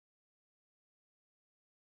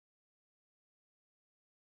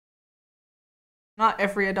Not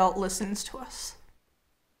every adult listens to us.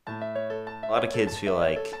 A lot of kids feel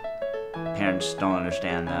like parents don't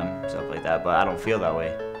understand them, stuff like that, but I don't feel that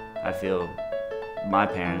way. I feel my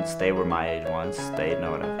parents, they were my age once, they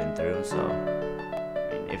know what I've been through, so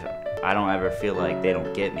I mean, if I don't ever feel like they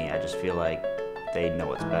don't get me, I just feel like they know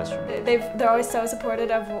what's best for me. They're always so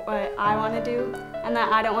supportive of what I want to do, and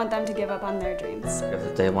that I don't want them to give up on their dreams.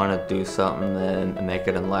 If they want to do something, then make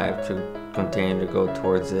it in life to continue to go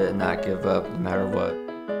towards it and not give up no matter what.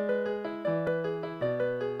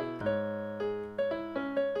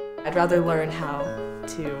 I'd rather learn how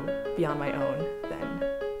to be on my own than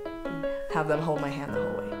have them hold my hand the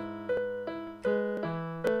whole way.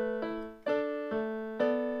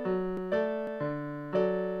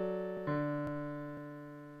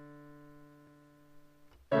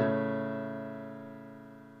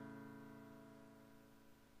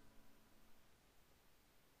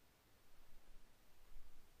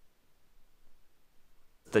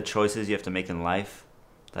 The choices you have to make in life,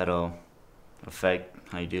 that'll affect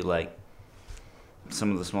how you do, like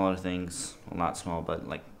some of the smaller things, well not small, but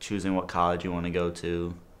like choosing what college you want to go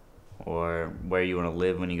to, or where you want to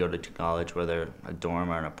live when you go to college, whether a dorm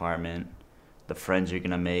or an apartment, the friends you're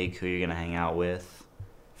going to make, who you're going to hang out with,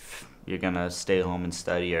 if you're going to stay home and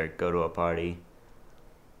study or go to a party,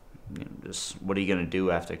 just what are you going to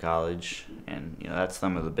do after college, and that's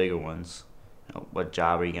some of the bigger ones. What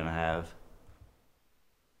job are you going to have?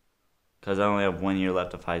 Because I only have 1 year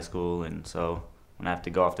left of high school, and so when I have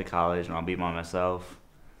to go off to college and I'll be by myself,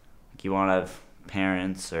 you want to have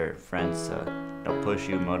parents or friends to push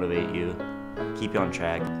you, motivate you, keep you on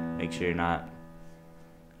track, make sure you're not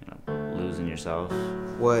losing yourself.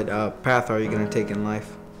 What path are you going to take in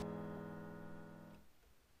life?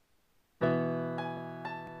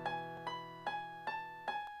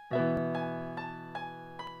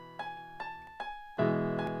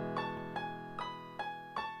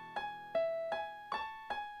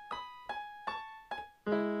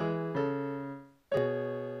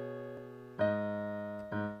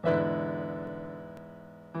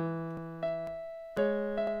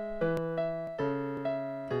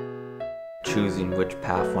 Choosing which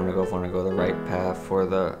path I want to go the right path or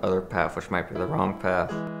the other path, which might be the wrong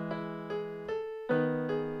path.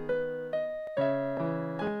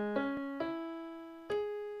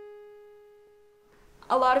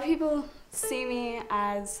 A lot of people see me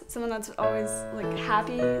as someone that's always like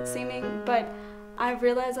happy seeming, but I've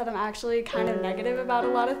realized that I'm actually kind of negative about a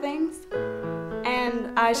lot of things,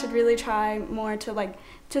 and I should really try more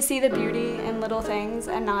to see the beauty in little things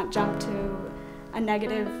and not jump to a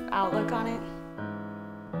negative outlook on it.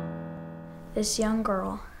 This young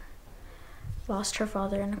girl lost her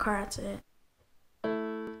father in a car accident.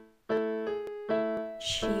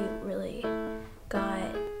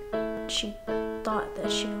 She thought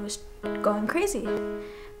that she was going crazy,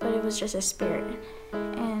 but it was just a spirit.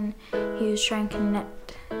 And he was trying to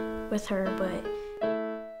connect with her, but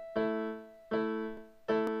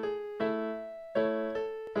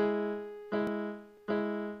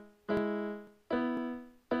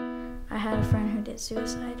I had a friend who did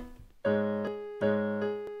suicide. You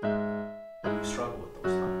struggle with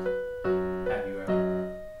those times. Have you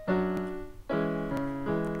ever?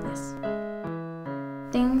 Yes.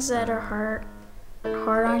 Things that are hard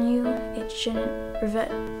on you, it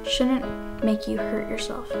shouldn't make you hurt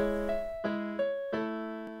yourself.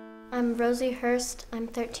 I'm Rosie Hurst. I'm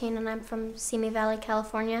 13 and I'm from Simi Valley,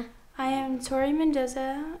 California. I am Tori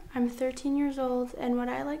Mendoza. I'm 13 years old, and what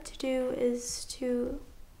I like to do is to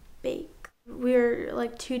bake. We're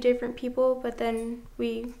like two different people, but then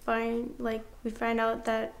we find out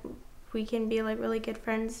that we can be like really good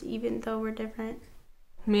friends even though we're different.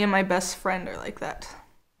 Me and my best friend are like that.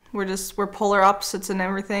 We're polar opposites in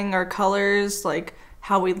everything. Our colors, like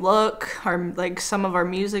how we look, some of our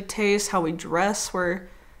music tastes, how we dress, we're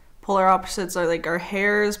polar opposites. Are like our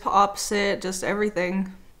hair is opposite, just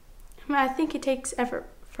everything. I think it takes effort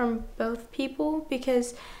from both people,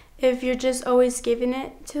 because if you're just always giving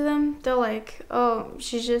it to them, they're like, oh,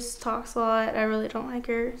 she just talks a lot, I really don't like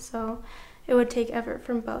her. So it would take effort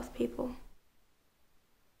from both people.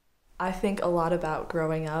 I think a lot about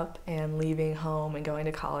growing up and leaving home and going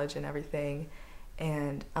to college and everything,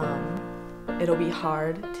 and it'll be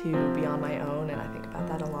hard to be on my own, and I think about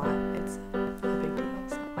that a lot. It's a big deal.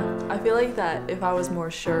 So I feel like that if I was more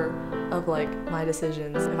sure of like my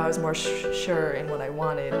decisions, if I was more sure in what I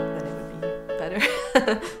wanted, then it would be better.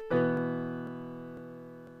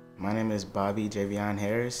 My name is Bobby Javion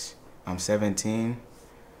Harris. I'm 17.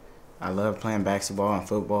 I love playing basketball and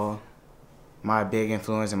football. My big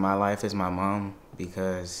influence in my life is my mom,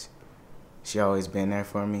 because she always been there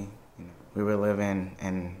for me. We were living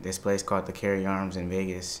in this place called the Carry Arms in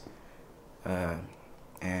Vegas,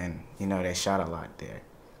 and you know, they shot a lot there.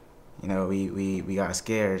 You know, we got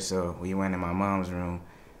scared, so we went in my mom's room,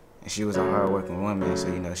 and she was a hard-working woman, so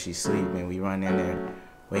you know, she's sleeping. We run in there,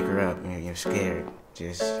 wake her up, and you're scared,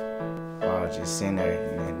 just sitting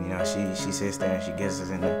there, and you know, she sits there and she gets us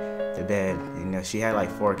in the bed. You know, she had like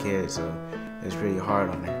 4 kids, so it was pretty hard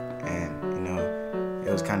on her, and you know,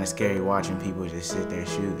 it was kind of scary watching people just sit there and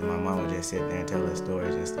shoot, and my mom would just sit there and tell us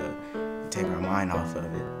stories just to take our mind off of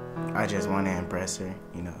it. I just want to impress her,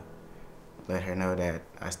 you know, let her know that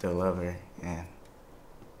I still love her and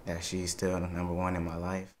that she's still number 1 in my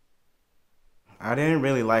life. I didn't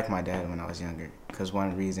really like my dad when I was younger, because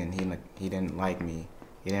one reason he didn't like me,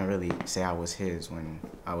 he didn't really say I was his when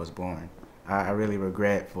I was born. I really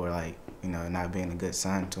regret for, like, you know, not being a good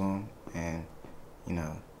son to him, and, you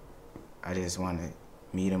know, I just want to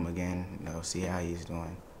meet him again, you know, see how he's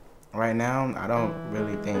doing. Right now, I don't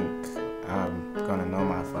really think I'm gonna know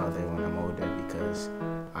my father when I'm older, because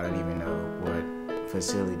I don't even know what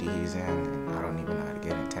facility he's in, and I don't even know how to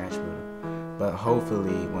get in touch with him. But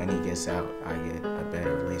hopefully, when he gets out, I get a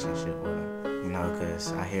better relationship with him, you know,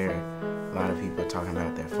 because I hear a lot of people talking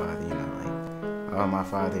about their father, you know, like, oh, my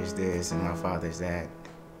father's this and my father's that.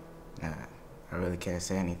 I really can't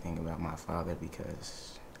say anything about my father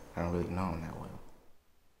because I don't really know him that well.